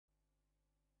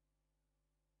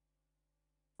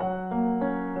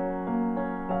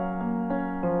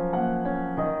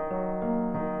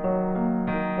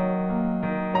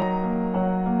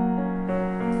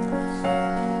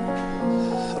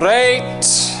Reit,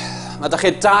 mae ydych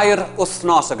chi 2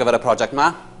 wythnos ar gyfer y prosiect yma.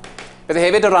 Bydd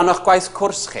hefyd yn rhan o'ch gwaith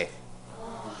cwrs chi.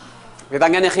 Bydd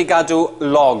angen i chi gadw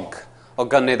log o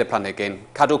gynnydd y planhigyn,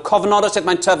 cadw cofnod o sut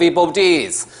mae'n tyfu bob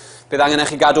dydd. Bydd angen i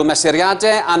chi gadw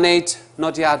mesuriadau a wneud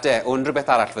nodiadau o unrhyw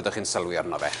beth arall fyddwch chi'n sylwi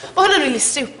arno fe. Mae hwnna'n really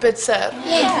stupid, sir.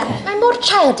 Yeah, mae'n mor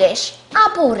childish a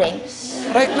boring.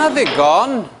 Reit na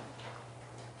ddigon.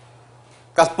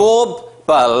 Gath bob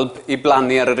bulb i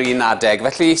blannu ar yr un adeg,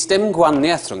 felly sdim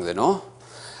gwahaniaeth rhwngddyn nhw.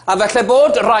 A felly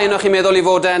bod rai o'ch chi'n meddwl i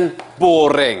fod yn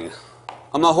boring.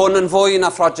 Ond mae hwn yn fwy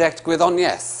na phrosiect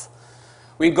gwyddoniaeth.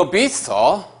 Wy'n gobeithio...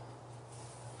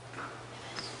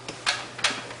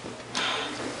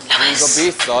 Wy'n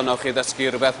gobeithio nawch chi ddysgu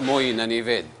rhywbeth mwy na ni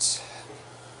fyd.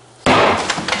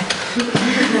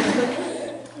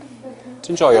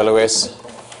 Ti'n joio, Lewis?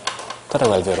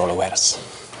 Dyna weld fi ar ôl y wers.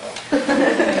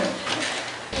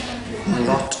 Mae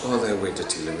lot o ddewyd y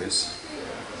ti, Lewis.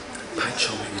 Paid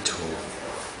siomi fi to.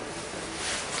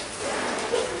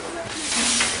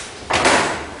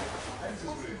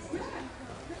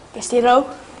 Ges ti row?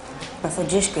 Nath o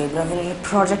jyst gweud na fi'n ei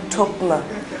prosiect twp yma.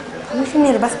 Pam ydych chi'n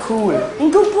neud rhywbeth cool?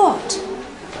 Yn gwybod.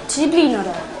 Ti di blino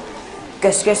da?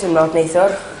 Gysgus yn lot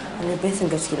neithwr. Yn ei byth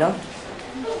yn gysgu lot.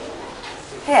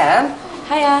 Heia.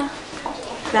 Heia.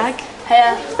 Dag.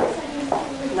 Heia.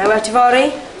 Na wel ti fori?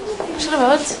 Siwr o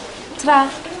fod. Tra.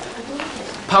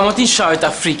 Pam o ti'n siarad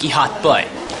â freaky hot boy?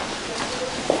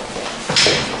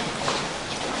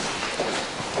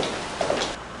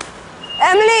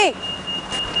 Emily!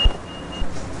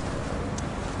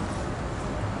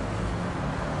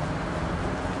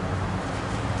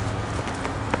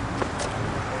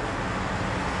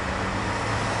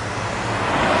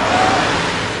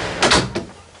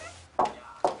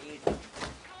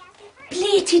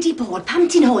 Ti di bod, pam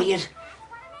ti'n hwyr?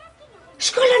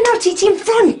 Sgol yna ti'n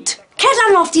ffront. Cer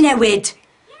lan off ti newid.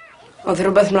 Oedd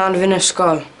rhywbeth mlaen fi'n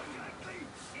ysgol.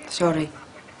 Sorry.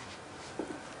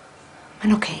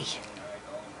 Mae'n okei.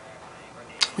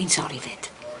 Wy'n sori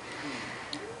fyd.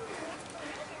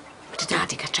 Mae dy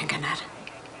dad i gytre'n gynnar.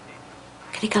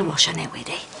 Cer i gael wasio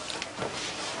newid,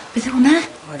 Beth yw hwnna?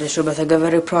 Oedd eich rhywbeth ar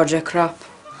gyfer yw project crap.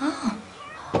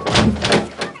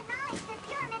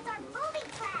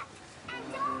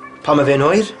 Pam mae fe'n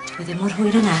hwyr? Dwi ddim mor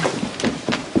hwyr yna.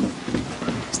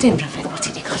 Sdim rhyfedd bod ti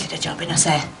wedi colli dy job yn os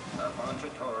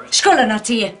Sgol yna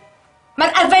ti.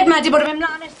 Mae'r arfed ma wedi bod yn mynd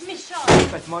mlaen ers misio.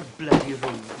 Beth mor bloody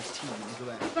rwy'n ti,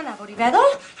 Fyna fod i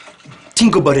feddwl?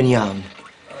 Ti'n gwybod yn iawn.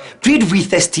 Pryd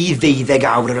weithes ti 12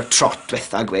 awr ar y trot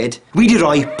diwetha, gwed? Wi di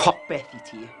roi popeth i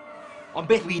ti. Ond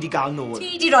beth wi di gael nôl?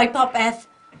 Ti di roi popeth.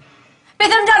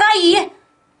 Beth amdana i?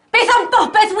 Beth am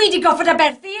popeth wi di goffod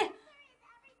aberthu?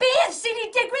 Beth sy'n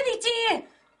ei digwydd i ti?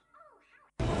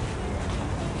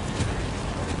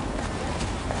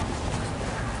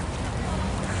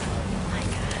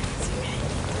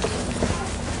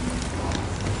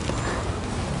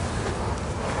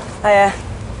 Hiya.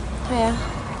 Heia.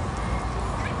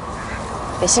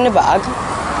 Be sy'n y bag?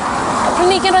 Y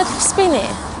planhigyn roedd hysbi ni.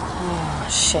 Oh,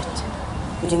 shit.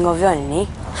 Fi di'n gofio hynny ni.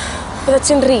 Bydde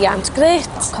ti'n riant,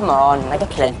 gret. Come on, like a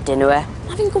plentyn nhw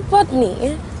Na fi'n gwybod ni.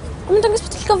 Ond mae'n dangos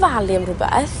bod ti'n gofalu am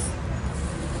rhywbeth.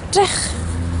 Drech.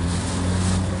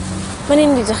 Mae'n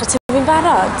un i drech ar tyfu'n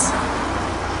barod.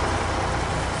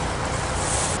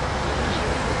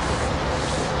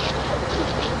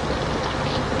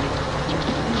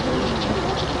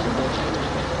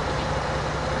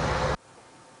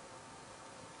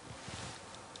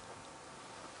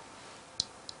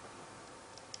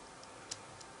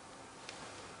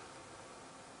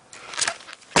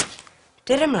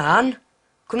 Dyr ymlaen.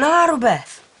 Gwna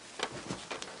rhywbeth.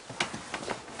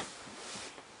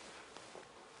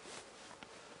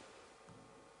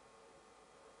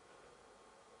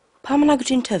 Pam yna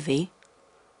gyda'n tyfu?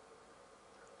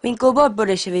 Fi'n gwybod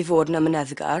bod eisiau fi fod yn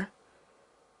ymyneddgar,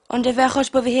 ond efe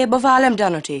achos bod fi heb ofalu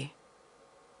amdano ti.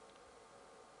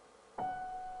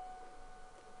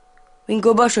 Fi'n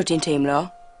gwybod sut ti'n teimlo.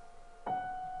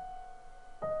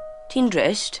 Ti'n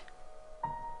drist?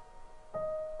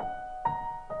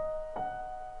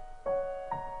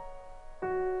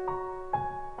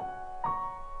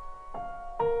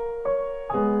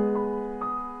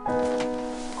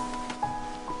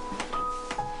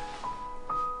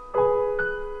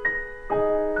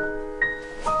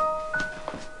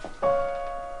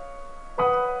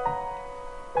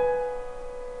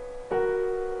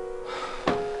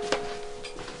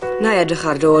 Na i edrych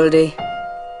ar dôl di.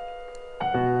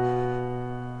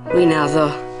 Wi'n addo.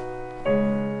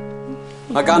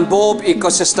 Mae gan bob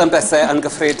ecosystem bethau yn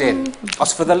gyffredin.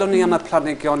 Os feddylwn ni am y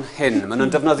planhigion hyn, maen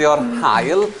nhw'n defnyddio'r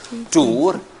haul,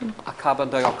 dŵr a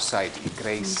carbon dioxide i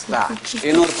greu starch.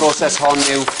 Enw'r broses hon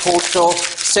yw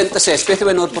photosynthesis. Beth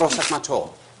yw enw'r broses mae to?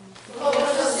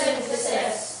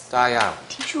 Photosynthesis. Da iawn.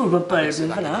 Ti'n siŵr bod bulb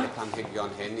yn fanna? Y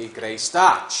planhigion hyn i greu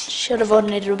starch. Siwr o fod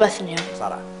yn neud rhywbeth yn iawn.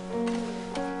 Sara.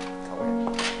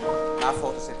 Mae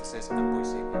photosynthesis yn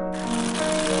bwysig.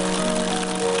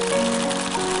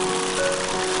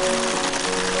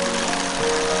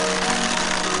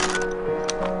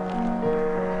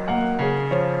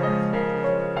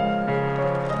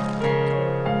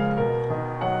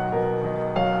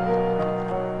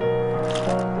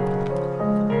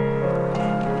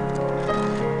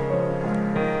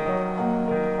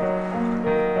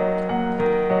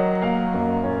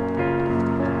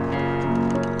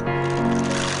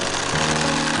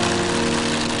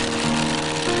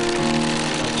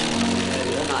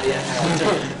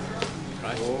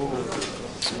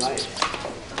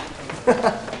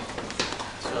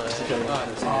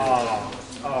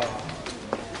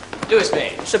 Lewis,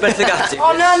 mate. So beth y gati?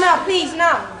 Oh, na, please,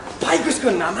 na. Pai gwisgo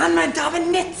na, man, mae'n daf yn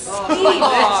nits. Please.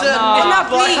 Na,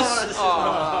 please.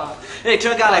 Hey,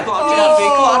 trio gael go on,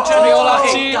 trio Mi ola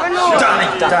ti.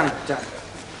 Dan.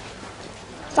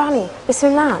 Danny, beth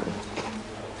sy'n mlaen?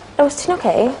 Lewis, ti'n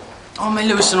okay? O, mae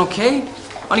Lewis yn okay.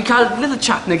 O'n i'n cael little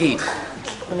chat na gyd.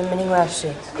 Mae'n mynd i Welsh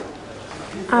i.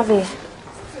 A fi.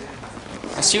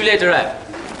 I'll see you later, Ed.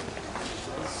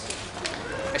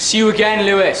 I'll see you again,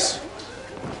 Lewis.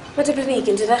 Mae dy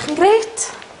blanhigyn dy ddech yn grêt.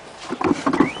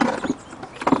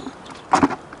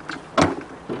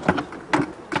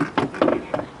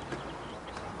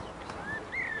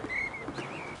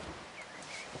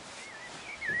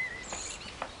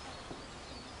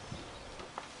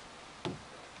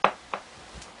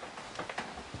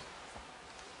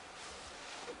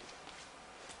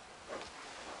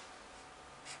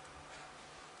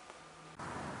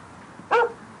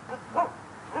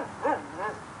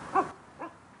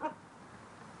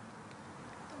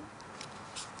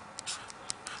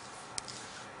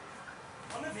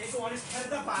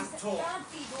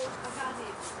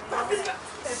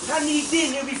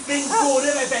 Planhigyn yw fi ffrind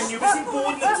gorau fe benyw, beth sy'n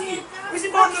bod na ti? Beth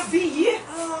sy'n bod na fi?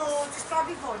 O, jyst bod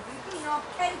fi fod. Fi'n o,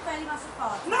 cer i gwely mas o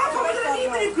ffordd. Na, pa bod yna ni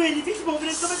mynd i'r gwely, fi sy'n bod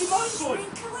fy'n ystod wedi moyn bod.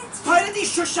 Pa'n ydi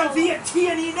siwsian fi a ti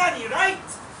yn un ni, right?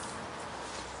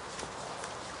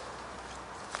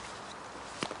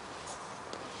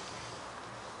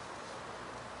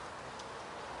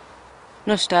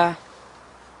 Nos da.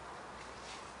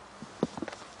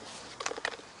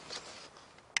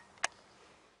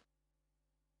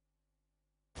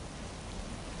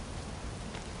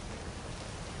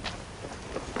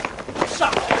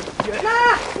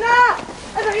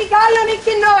 Ydych chi gael o'n i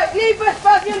cynno? Ni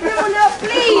bysbeth i'n byw na,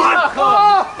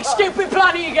 please! Stupid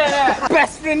planhigion, e!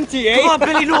 Best friend ti, eh? Come on,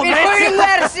 Billy, no, Fi'n mate. hwyl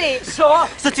wersi!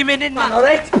 So ti'n mynd in man,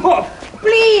 alright?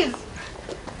 Please!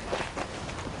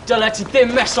 Dyle ti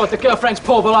ddim meso dy girlfriend's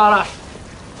pobl arall.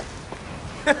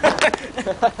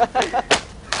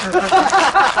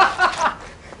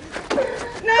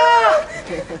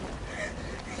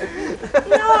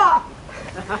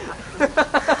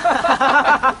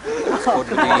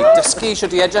 Dysgu eisiau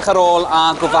di edrych ar ôl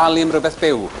a gofalu am rhywbeth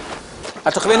byw.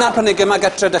 A trwch fynd ar planhigyn mae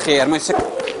gytre dy chi er mwyn sy'n...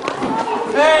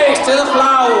 Hei, stylwch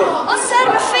lawr! O, sir,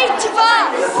 mae ffeit i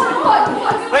fas!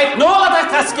 Reit, nôl â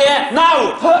eich tasgu, nawr!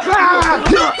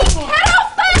 Cer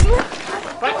off ben!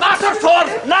 Reit, mas o'r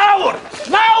ffordd, nawr!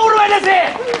 Nawr, wedyn ti!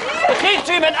 Chi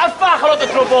ti'n mynd alfach ar oed y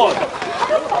trwbod.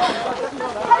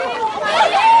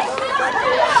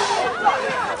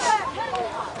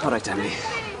 Alright, Emily.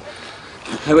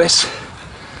 Lewis,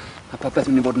 mae popeth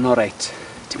yn mynd i fod yn alright.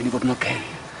 Ti'n mynd i fod yn okay.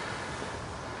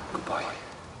 Good boy.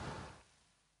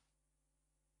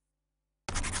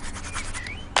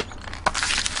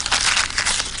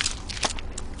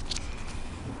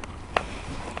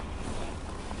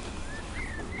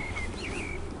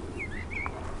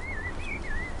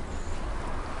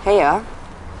 Heia.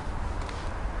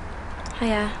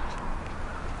 Hiya.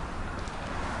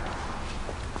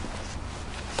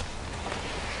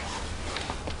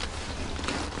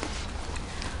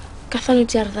 Gathon nhw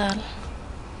di arddel.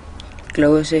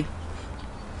 Glywys i.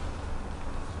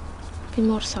 Fi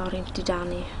mor sori am di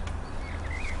Dani.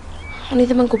 O'n i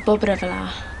ddim yn gwybod bod e fel la.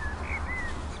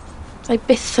 Fai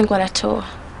byth yn gweld e to.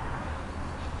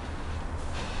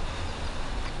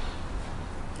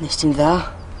 Nes ti'n dda?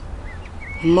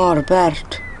 Mor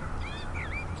bert.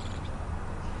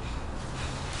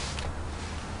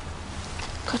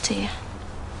 Co ti?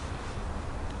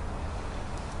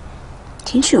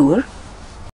 Ti'n siŵr?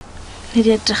 Ni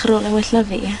di edrych ar ôl e wella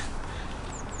fi.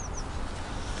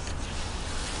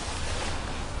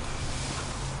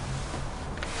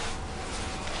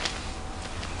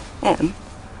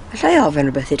 allai ofyn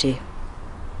rhywbeth i ti?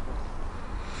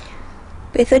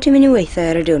 Beth oedd ti'n mynd i weithio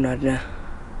ar y diwrnod yna?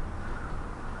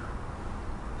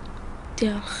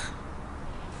 Diolch.